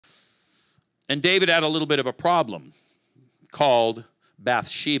And David had a little bit of a problem called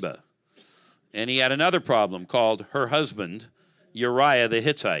Bathsheba. And he had another problem called her husband, Uriah the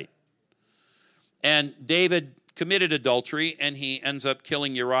Hittite. And David committed adultery, and he ends up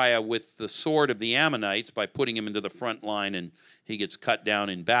killing Uriah with the sword of the Ammonites by putting him into the front line, and he gets cut down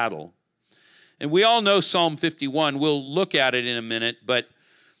in battle. And we all know Psalm 51. We'll look at it in a minute, but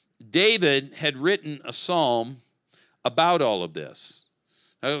David had written a psalm about all of this.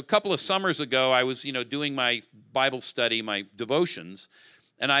 A couple of summers ago, I was, doing my Bible study, my devotions,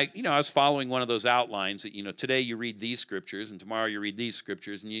 and I was following one of those outlines that, today you read these scriptures, and tomorrow you read these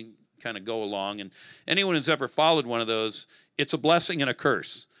scriptures, and you kind of go along. And anyone who's ever followed one of those, it's a blessing and a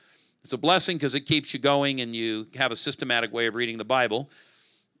curse. It's a blessing because it keeps you going, and you have a systematic way of reading the Bible.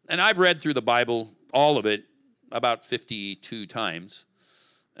 And I've read through the Bible, all of it, about 52 times.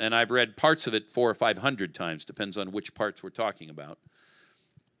 And I've read parts of it 400 or 500 times, depends on which parts we're talking about.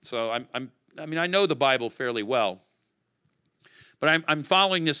 So I know the Bible fairly well. But I'm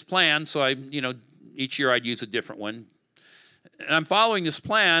following this plan, so each year I'd use a different one. And I'm following this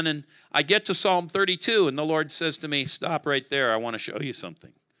plan, and I get to Psalm 32, and the Lord says to me, stop right there, I want to show you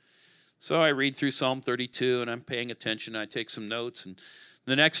something. So I read through Psalm 32, and I'm paying attention, and I take some notes, and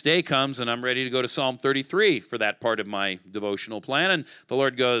the next day comes, and I'm ready to go to Psalm 33 for that part of my devotional plan, and the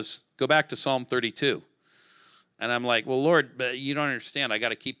Lord goes, go back to Psalm 32. And I'm like, well, Lord, but you don't understand. I got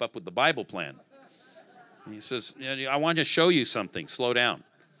to keep up with the Bible plan. And he says, I want to show you something. Slow down.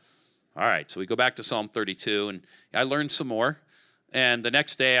 All right, so we go back to Psalm 32, and I learned some more. And the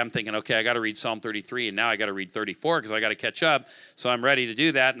next day, I'm thinking, okay, I got to read Psalm 33, and now I got to read 34 because I got to catch up. So I'm ready to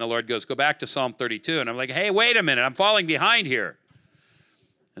do that, and the Lord goes, go back to Psalm 32. And I'm like, hey, wait a minute, I'm falling behind here.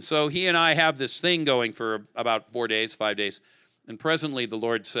 And so he and I have this thing going for about 4 days, 5 days. And presently, the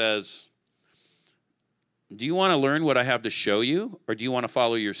Lord says, do you want to learn what I have to show you, or do you want to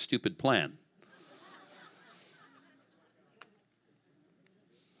follow your stupid plan?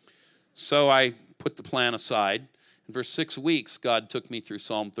 So I put the plan aside, and for 6 weeks, God took me through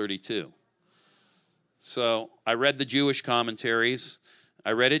Psalm 32. So I read the Jewish commentaries.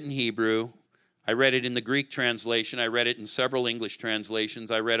 I read it in Hebrew. I read it in the Greek translation. I read it in several English translations.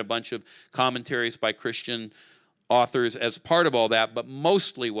 I read a bunch of commentaries by Christian authors as part of all that, but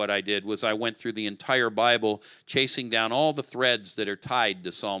mostly what I did was I went through the entire Bible, chasing down all the threads that are tied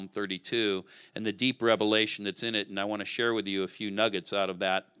to Psalm 32 and the deep revelation that's in it, and I want to share with you a few nuggets out of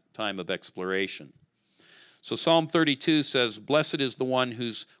that time of exploration. So Psalm 32 says, blessed is the one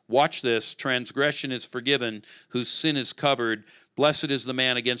whose, watch this, transgression is forgiven, whose sin is covered. Blessed is the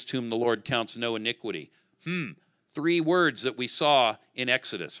man against whom the Lord counts no iniquity. 3 words that we saw in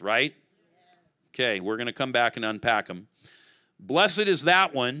Exodus, right? Okay, we're going to come back and unpack them. Blessed is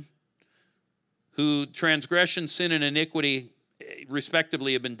that one who transgression, sin, and iniquity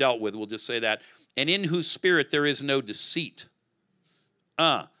respectively have been dealt with. We'll just say that. And in whose spirit there is no deceit.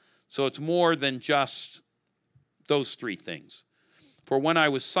 So it's more than just those 3 things. For when I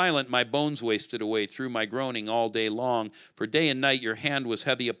was silent, my bones wasted away through my groaning all day long. For day and night your hand was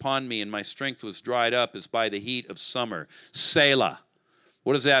heavy upon me, and my strength was dried up as by the heat of summer. Selah.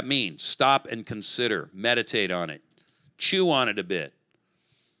 What does that mean? Stop and consider. Meditate on it. Chew on it a bit.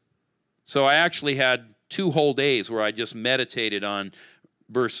 So I actually had 2 whole days where I just meditated on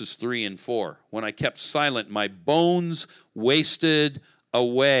verses 3 and 4. When I kept silent, my bones wasted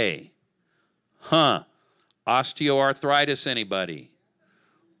away. Osteoarthritis, anybody?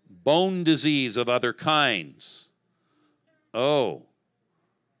 Bone disease of other kinds. Oh.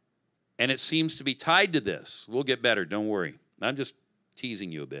 And it seems to be tied to this. We'll get better, don't worry. I'm just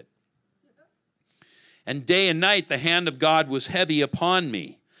teasing you a bit. And day and night the hand of God was heavy upon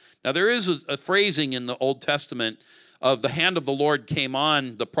me. Now there is a phrasing in the Old Testament of the hand of the Lord came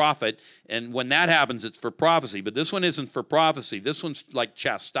on the prophet, and when that happens it's for prophecy, but this one isn't for prophecy. This one's like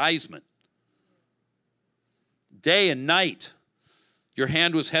chastisement. Day and night your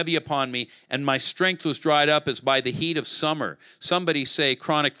hand was heavy upon me, and my strength was dried up as by the heat of summer. Somebody say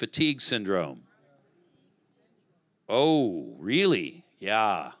chronic fatigue syndrome. Oh, really?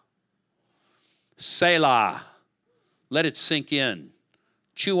 Yeah. Selah. Let it sink in.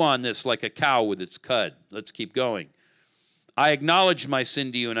 Chew on this like a cow with its cud. Let's keep going. I acknowledged my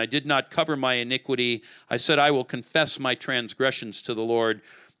sin to you, and I did not cover my iniquity. I said, I will confess my transgressions to the Lord,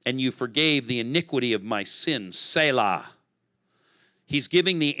 and you forgave the iniquity of my sins. Selah. He's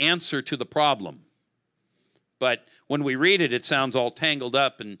giving the answer to the problem. But when we read it, it sounds all tangled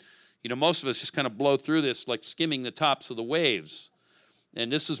up, and most of us just kind of blow through this like skimming the tops of the waves.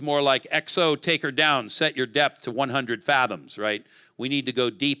 And this is more like XO, take her down, set your depth to 100 fathoms, right? We need to go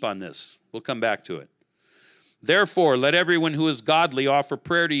deep on this. We'll come back to it. Therefore, let everyone who is godly offer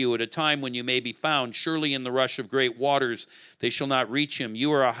prayer to you at a time when you may be found. Surely in the rush of great waters they shall not reach him.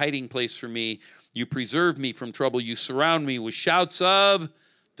 You are a hiding place for me. You preserve me from trouble. You surround me with shouts of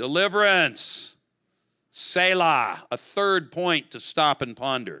deliverance. Selah, a third point to stop and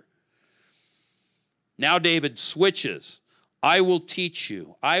ponder. Now David switches. I will teach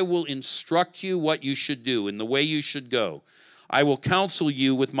you. I will instruct you what you should do and the way you should go. I will counsel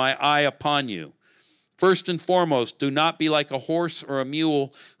you with my eye upon you. First and foremost, do not be like a horse or a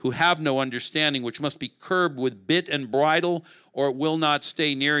mule who have no understanding, which must be curbed with bit and bridle, or it will not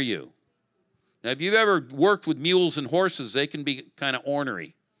stay near you. Now, if you've ever worked with mules and horses, they can be kind of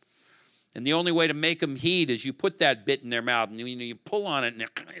ornery. And the only way to make them heed is you put that bit in their mouth, and you pull on it, and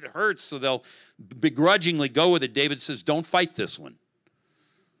it hurts, so they'll begrudgingly go with it. David says, don't fight this one.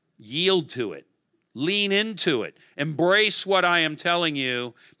 Yield to it. Lean into it. Embrace what I am telling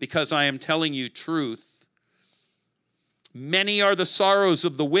you, because I am telling you truth. Many are the sorrows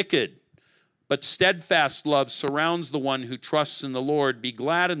of the wicked, but steadfast love surrounds the one who trusts in the Lord. Be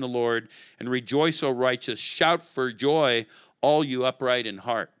glad in the Lord and rejoice, O righteous. Shout for joy, all you upright in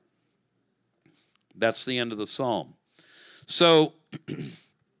heart. That's the end of the psalm. So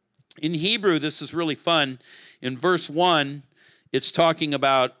in Hebrew, this is really fun. In verse 1, it's talking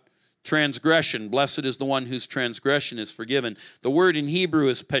about transgression. Blessed is the one whose transgression is forgiven. The word in Hebrew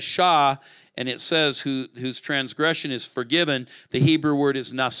is pesha, and it says whose transgression is forgiven. The Hebrew word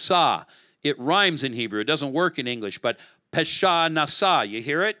is nasa. It rhymes in Hebrew. It doesn't work in English, but pesha nasa. You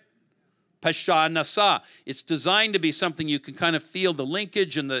hear it? Pesha nasa. It's designed to be something you can kind of feel the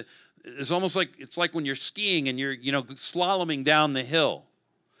linkage, and it's almost like it's like when you're skiing and you're slaloming down the hill.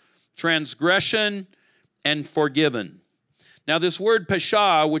 Transgression and forgiven. Now, this word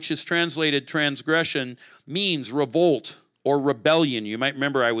pesha, which is translated transgression, means revolt or rebellion. You might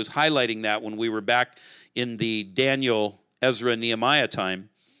remember I was highlighting that when we were back in the Daniel, Ezra, Nehemiah time.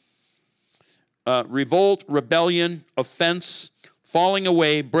 Revolt, rebellion, offense, falling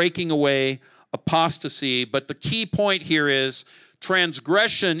away, breaking away, apostasy. But the key point here is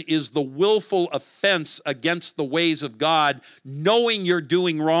transgression is the willful offense against the ways of God, knowing you're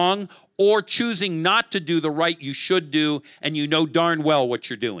doing wrong or choosing not to do the right you should do, and you know darn well what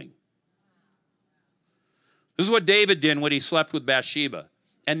you're doing. This is what David did when he slept with Bathsheba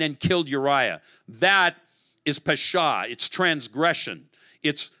and then killed Uriah. That is pesha. It's transgression.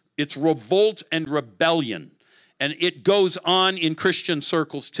 It's revolt and rebellion. And it goes on in Christian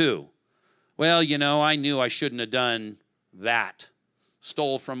circles too. Well, I knew I shouldn't have done that.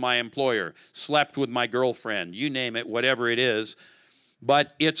 Stole from my employer, slept with my girlfriend, you name it, whatever it is.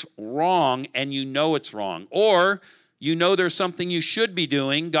 But it's wrong, and you know it's wrong. Or there's something you should be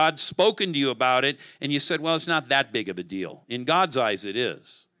doing. God's spoken to you about it, and you said, well, it's not that big of a deal. In God's eyes, it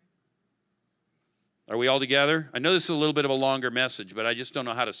is. Are we all together? I know this is a little bit of a longer message, but I just don't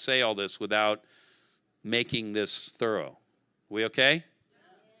know how to say all this without making this thorough. We okay?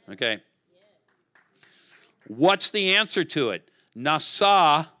 Okay. What's the answer to it?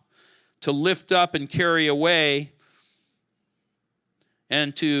 Nasa, to lift up and carry away,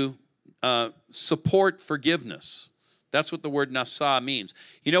 and to support forgiveness. That's what the word nasa means.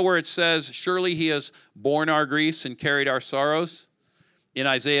 You know where it says, surely he has borne our griefs and carried our sorrows? In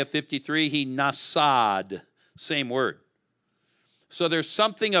Isaiah 53, he nasad, same word. So there's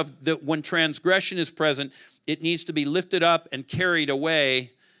something of that when transgression is present, it needs to be lifted up and carried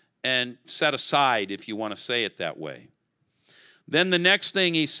away and set aside, if you want to say it that way. Then the next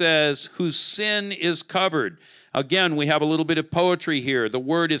thing he says, whose sin is covered. Again, we have a little bit of poetry here. The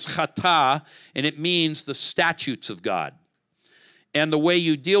word is chata, and it means the statutes of God. And the way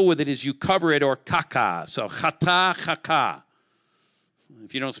you deal with it is you cover it, or kaka. So chata, chaka.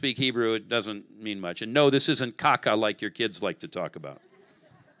 If you don't speak Hebrew, it doesn't mean much. And no, this isn't kaka like your kids like to talk about.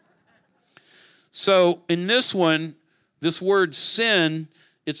 So in this one, this word sin,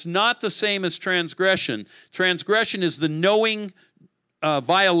 it's not the same as transgression. Transgression is the knowing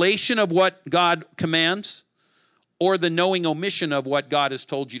violation of what God commands, or the knowing omission of what God has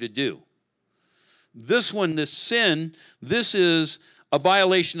told you to do. This one, this sin, this is a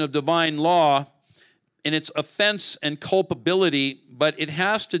violation of divine law, and it's offense and culpability, but it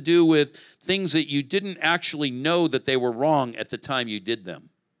has to do with things that you didn't actually know that they were wrong at the time you did them.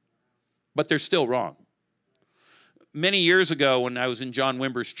 But they're still wrong. Many years ago, when I was in John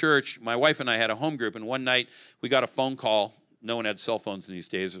Wimber's church, my wife and I had a home group, and one night we got a phone call. No one had cell phones in these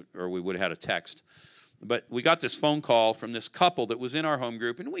days, or we would have had a text. But we got this phone call from this couple that was in our home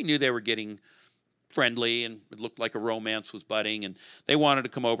group, and we knew they were getting friendly, and it looked like a romance was budding, and they wanted to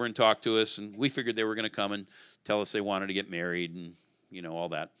come over and talk to us, and we figured they were going to come and tell us they wanted to get married and, all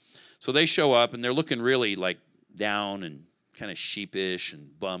that. So they show up, and they're looking really like down and kind of sheepish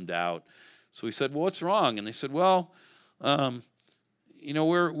and bummed out. So we said, well, what's wrong? And they said, well, you know,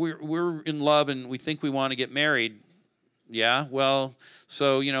 we're in love and we think we want to get married. Yeah, well,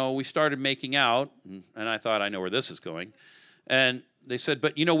 so, you know, we started making out, and I thought, I know where this is going. And they said,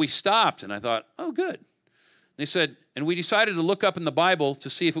 but, you know, we stopped. And I thought, oh, good. They said, and we decided to look up in the Bible to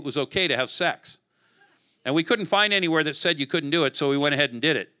see if it was okay to have sex. And we couldn't find anywhere that said you couldn't do it, so we went ahead and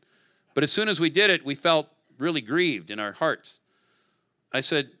did it. But as soon as we did it, we felt really grieved in our hearts. I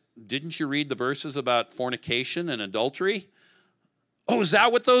said, didn't you read the verses about fornication and adultery? Oh, is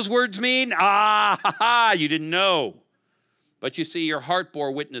that what those words mean? Ah, ha, ha, you didn't know. But you see, your heart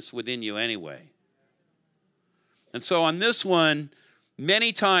bore witness within you anyway. And so on this one,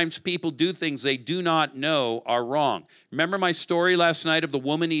 many times people do things they do not know are wrong. Remember my story last night of the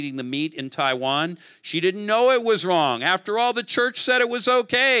woman eating the meat in Taiwan? She didn't know it was wrong. After all, the church said it was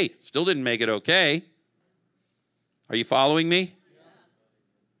okay. Still didn't make it okay. Are you following me?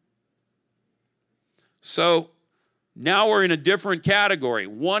 So now we're in a different category.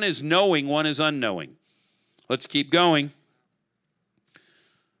 One is knowing, one is unknowing. Let's keep going.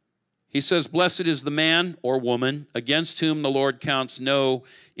 He says, blessed is the man or woman against whom the Lord counts no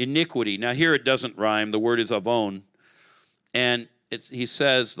iniquity. Now here it doesn't rhyme. The word is avon. And he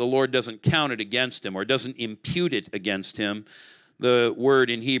says the Lord doesn't count it against him or doesn't impute it against him. The word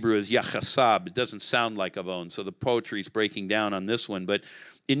in Hebrew is yachasab. It doesn't sound like avon. So the poetry is breaking down on this one. But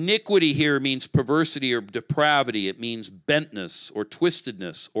iniquity here means perversity or depravity. It means bentness or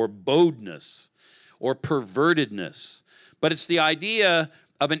twistedness or bowedness or pervertedness. But it's the idea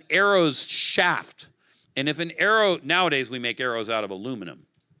of an arrow's shaft. And if an arrow, nowadays we make arrows out of aluminum.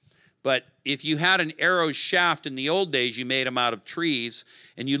 But if you had an arrow's shaft in the old days, you made them out of trees,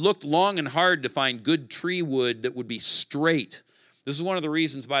 and you looked long and hard to find good tree wood that would be straight. This is one of the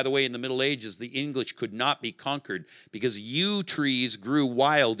reasons, by the way, in the Middle Ages, the English could not be conquered, because yew trees grew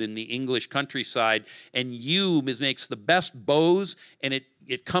wild in the English countryside, and yew makes the best bows, and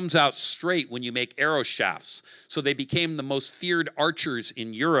it comes out straight when you make arrow shafts. So they became the most feared archers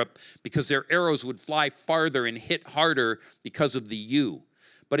in Europe because their arrows would fly farther and hit harder because of the yew.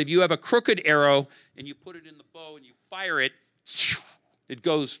 But if you have a crooked arrow and you put it in the bow and you fire it, it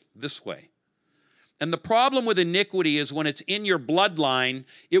goes this way. And the problem with iniquity is when it's in your bloodline,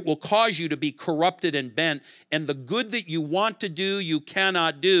 it will cause you to be corrupted and bent. And the good that you want to do, you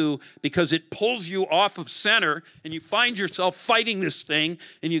cannot do because it pulls you off of center and you find yourself fighting this thing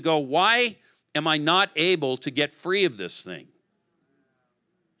and you go, why am I not able to get free of this thing?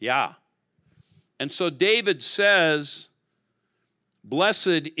 Yeah. And so David says,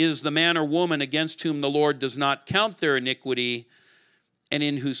 blessed is the man or woman against whom the Lord does not count their iniquity and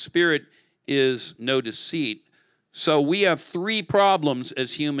in whose spirit is no deceit. So we have three problems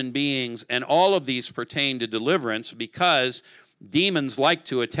as human beings, and all of these pertain to deliverance because demons like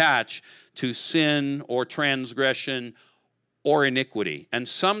to attach to sin or transgression or iniquity. And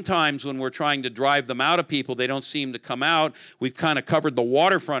sometimes when we're trying to drive them out of people, they don't seem to come out. We've kind of covered the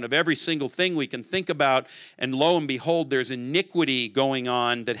waterfront of every single thing we can think about, and lo and behold, there's iniquity going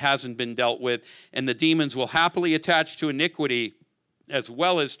on that hasn't been dealt with, and the demons will happily attach to iniquity as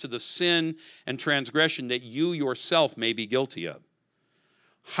well as to the sin and transgression that you yourself may be guilty of.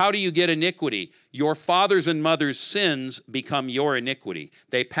 How do you get iniquity? Your father's and mother's sins become your iniquity.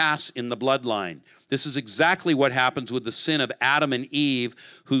 They pass in the bloodline. This is exactly what happens with the sin of Adam and Eve,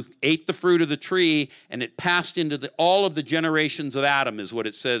 who ate the fruit of the tree, and it passed into all of the generations of Adam, is what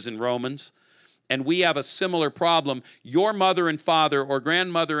it says in Romans. And we have a similar problem. Your mother and father or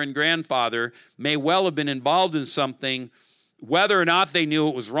grandmother and grandfather may well have been involved in something, whether or not they knew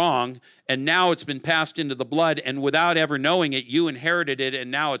it was wrong, and now it's been passed into the blood, and without ever knowing it, you inherited it, and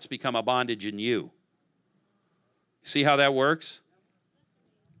now it's become a bondage in you. See how that works?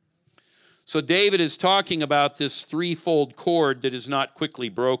 So David is talking about this threefold cord that is not quickly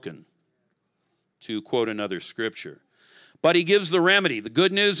broken, to quote another scripture. But he gives the remedy. The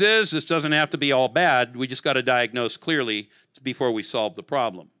good news is this doesn't have to be all bad. We just got to diagnose clearly before we solve the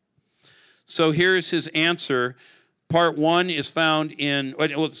problem. So here's his answer. Part one is found in,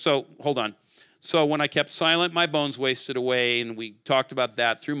 so hold on. So when I kept silent, my bones wasted away, and we talked about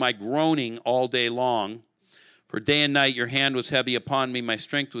that through my groaning all day long. For day and night your hand was heavy upon me, my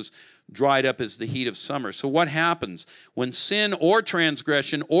strength was dried up as the heat of summer. So what happens? When sin or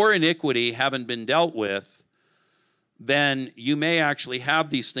transgression or iniquity haven't been dealt with, then you may actually have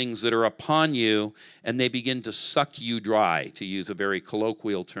these things that are upon you, and they begin to suck you dry, to use a very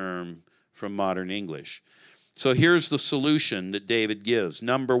colloquial term from modern English. So here's the solution that David gives.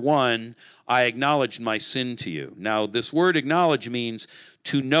 Number one, I acknowledged my sin to you. Now, this word acknowledge means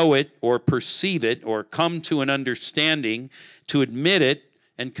to know it or perceive it or come to an understanding, to admit it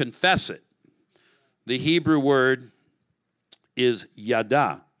and confess it. The Hebrew word is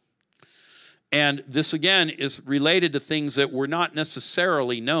yada. And this, again, is related to things that were not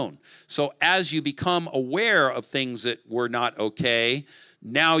necessarily known. So as you become aware of things that were not okay,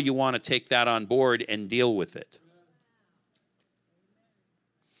 now you want to take that on board and deal with it.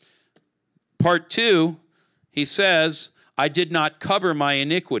 Part 2, he says, I did not cover my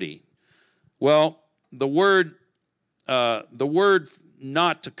iniquity. Well, the word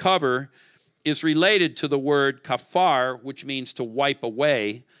not to cover is related to the word kafar, which means to wipe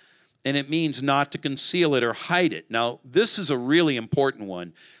away, and it means not to conceal it or hide it. Now, this is a really important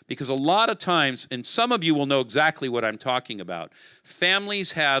one because a lot of times, and some of you will know exactly what I'm talking about,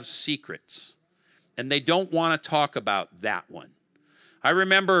 families have secrets, and they don't want to talk about that one. I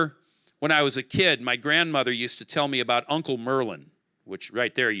remember when I was a kid, my grandmother used to tell me about Uncle Merlin, which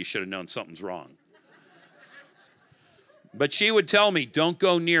right there you should have known something's wrong. But she would tell me, don't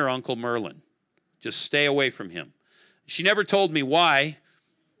go near Uncle Merlin. Just stay away from him. She never told me why.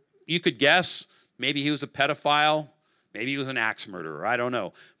 You could guess. Maybe he was a pedophile. Maybe he was an axe murderer. I don't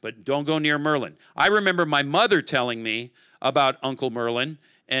know. But don't go near Merlin. I remember my mother telling me about Uncle Merlin,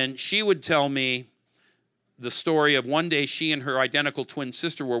 and she would tell me the story of one day she and her identical twin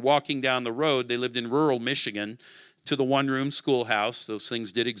sister were walking down the road. They lived in rural Michigan, to the one-room schoolhouse. Those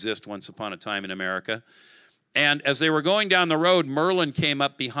things did exist once upon a time in America. And as they were going down the road, Merlin came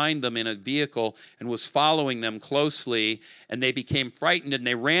up behind them in a vehicle and was following them closely, and they became frightened, and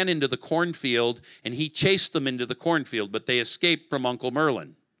they ran into the cornfield, and he chased them into the cornfield, but they escaped from Uncle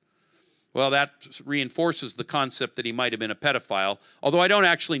Merlin. Well, that reinforces the concept that he might have been a pedophile, although I don't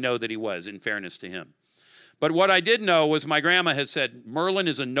actually know that he was, in fairness to him. But what I did know was my grandma had said, Merlin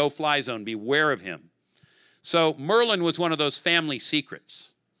is a no-fly zone, beware of him. So Merlin was one of those family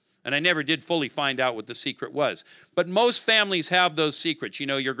secrets. And I never did fully find out what the secret was. But most families have those secrets. You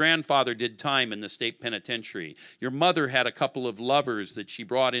know, your grandfather did time in the state penitentiary. Your mother had a couple of lovers that she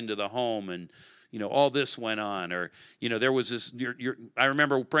brought into the home, and, you know, all this went on. Or, you know, there was this, I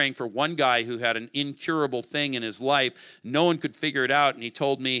remember praying for one guy who had an incurable thing in his life. No one could figure it out, and he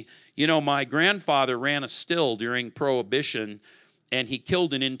told me, you know, my grandfather ran a still during Prohibition, and he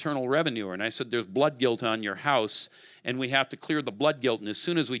killed an internal revenuer. And I said, there's blood guilt on your house, and we have to clear the blood guilt. And as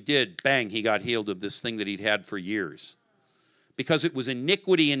soon as we did, bang, he got healed of this thing that he'd had for years. Because it was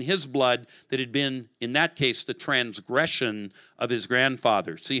iniquity in his blood that had been, in that case, the transgression of his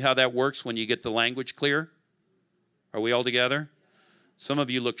grandfather. See how that works when you get the language clear? Are we all together? Some of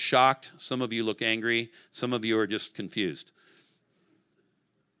you look shocked. Some of you look angry. Some of you are just confused.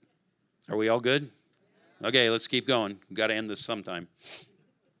 Are we all good? Okay, let's keep going. We've got to end this sometime.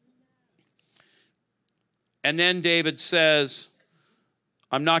 And then David says,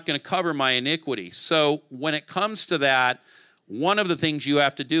 I'm not going to cover my iniquity. So when it comes to that, one of the things you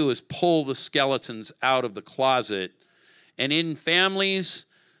have to do is pull the skeletons out of the closet. And in families,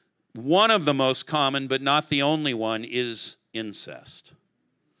 one of the most common, but not the only one, is incest.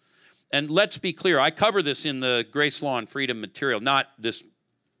 And let's be clear, I cover this in the Grace, Law, and Freedom material, not this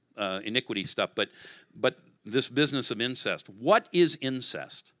iniquity stuff, but this business of incest. What is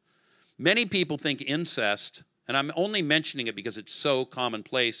incest? Many people think incest, and I'm only mentioning it because it's so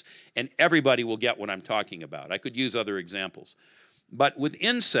commonplace, and everybody will get what I'm talking about. I could use other examples. But with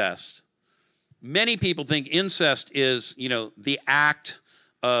incest, many people think incest is, you know, the act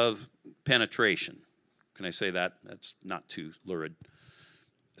of penetration. Can I say that? That's not too lurid.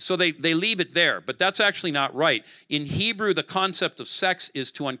 So they leave it there, but that's actually not right. In Hebrew, the concept of sex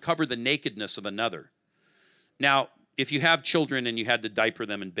is to uncover the nakedness of another. Now, if you have children and you had to diaper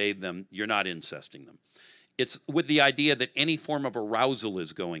them and bathe them, you're not incesting them. It's with the idea that any form of arousal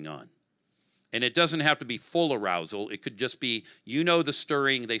is going on. And it doesn't have to be full arousal. It could just be, you know, the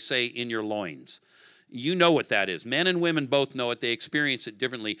stirring, they say, in your loins. You know what that is. Men and women both know it. They experience it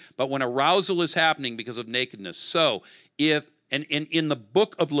differently. But when arousal is happening because of nakedness. So if, and in the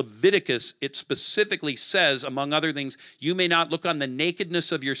book of Leviticus, it specifically says, among other things, you may not look on the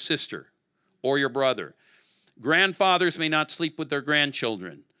nakedness of your sister or your brother. Grandfathers may not sleep with their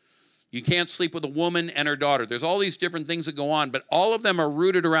grandchildren. You can't sleep with a woman and her daughter. There's all these different things that go on, but all of them are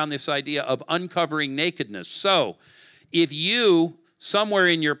rooted around this idea of uncovering nakedness. So if you, somewhere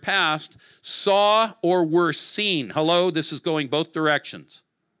in your past, saw or were seen, hello, this is going both directions.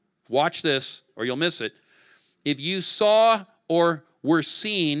 Watch this or you'll miss it. If you saw or were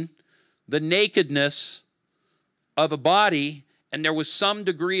seen the nakedness of a body and there was some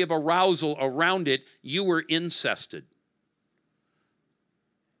degree of arousal around it, you were incested.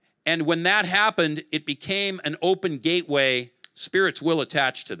 And when that happened, it became an open gateway. Spirits will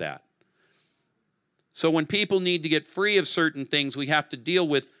attach to that. So when people need to get free of certain things, we have to deal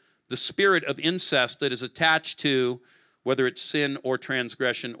with the spirit of incest that is attached to whether it's sin or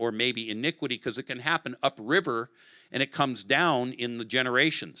transgression or maybe iniquity, because it can happen upriver and it comes down in the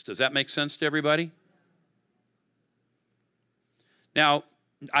generations. Does that make sense to everybody? Now,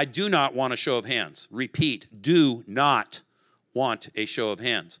 I do not want a show of hands. Repeat, do not want a show of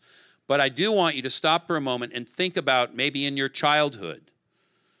hands. But I do want you to stop for a moment and think about maybe in your childhood,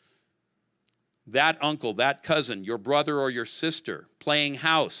 that uncle, that cousin, your brother or your sister playing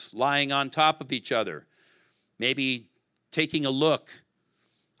house, lying on top of each other, maybe taking a look.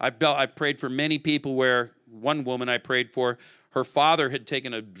 I've prayed for many people where one woman I prayed for, her father had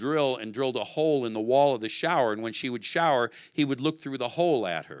taken a drill and drilled a hole in the wall of the shower, and when she would shower, he would look through the hole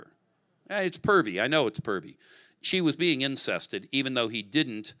at her. It's pervy. I know it's pervy. She was being incested, even though he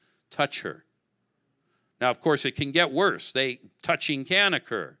didn't touch her. Now, of course, it can get worse. Touching can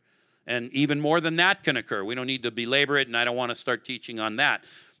occur, and even more than that can occur. We don't need to belabor it, and I don't want to start teaching on that.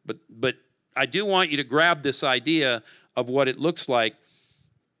 But I do want you to grab this idea of what it looks like.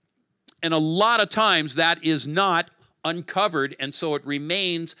 And a lot of times that is not uncovered, and so it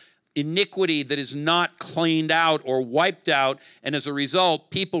remains iniquity that is not cleaned out or wiped out, and as a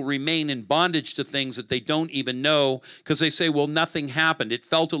result, people remain in bondage to things that they don't even know because they say, well, nothing happened. It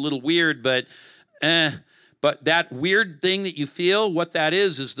felt a little weird, but But that weird thing that you feel, what that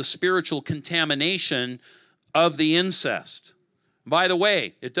is the spiritual contamination of the incest. By the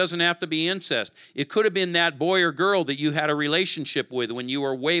way, it doesn't have to be incest. It could have been that boy or girl that you had a relationship with when you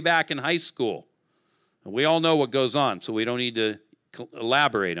were way back in high school. We all know what goes on, so we don't need to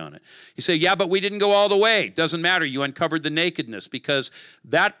elaborate on it. You say, yeah, but we didn't go all the way. Doesn't matter. You uncovered the nakedness because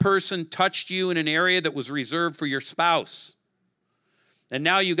that person touched you in an area that was reserved for your spouse. And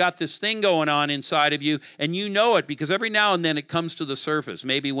now you got this thing going on inside of you, and you know it because every now and then it comes to the surface,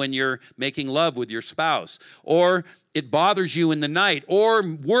 maybe when you're making love with your spouse, or it bothers you in the night, or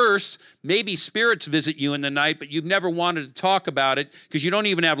worse, maybe spirits visit you in the night, but you've never wanted to talk about it because you don't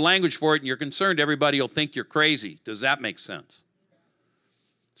even have language for it, and you're concerned everybody will think you're crazy. Does that make sense?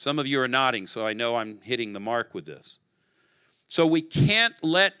 Some of you are nodding, so I know I'm hitting the mark with this. So we can't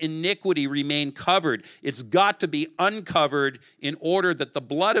let iniquity remain covered. It's got to be uncovered in order that the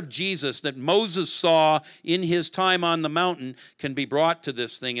blood of Jesus that Moses saw in his time on the mountain can be brought to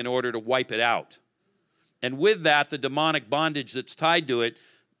this thing in order to wipe it out. And with that, the demonic bondage that's tied to it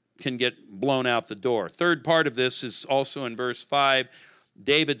can get blown out the door. Third part of this is also in verse 5.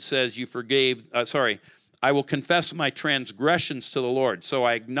 David says, I will confess my transgressions to the Lord. So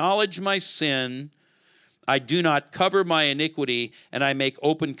I acknowledge my sin, I do not cover my iniquity, and I make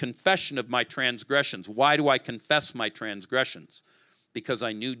open confession of my transgressions. Why do I confess my transgressions? Because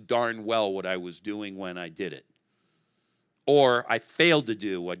I knew darn well what I was doing when I did it. Or I failed to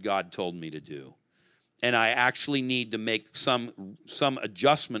do what God told me to do. And I actually need to make some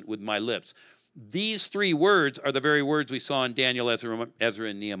adjustment with my lips. These three words are the very words we saw in Daniel, Ezra,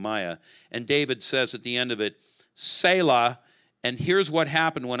 and Nehemiah. And David says at the end of it, Selah, and here's what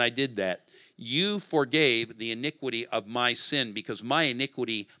happened when I did that. You forgave the iniquity of my sin because my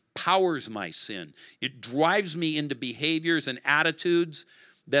iniquity powers my sin. It drives me into behaviors and attitudes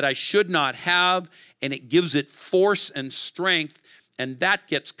that I should not have, and it gives it force and strength, and that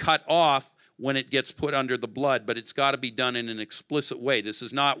gets cut off when it gets put under the blood, but it's got to be done in an explicit way. This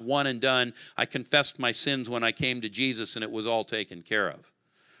is not one and done. I confessed my sins when I came to Jesus, and it was all taken care of.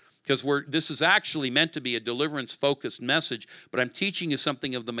 Because this is actually meant to be a deliverance-focused message, but I'm teaching you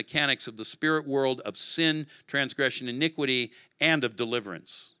something of the mechanics of the spirit world, of sin, transgression, iniquity, and of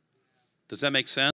deliverance. Does that make sense?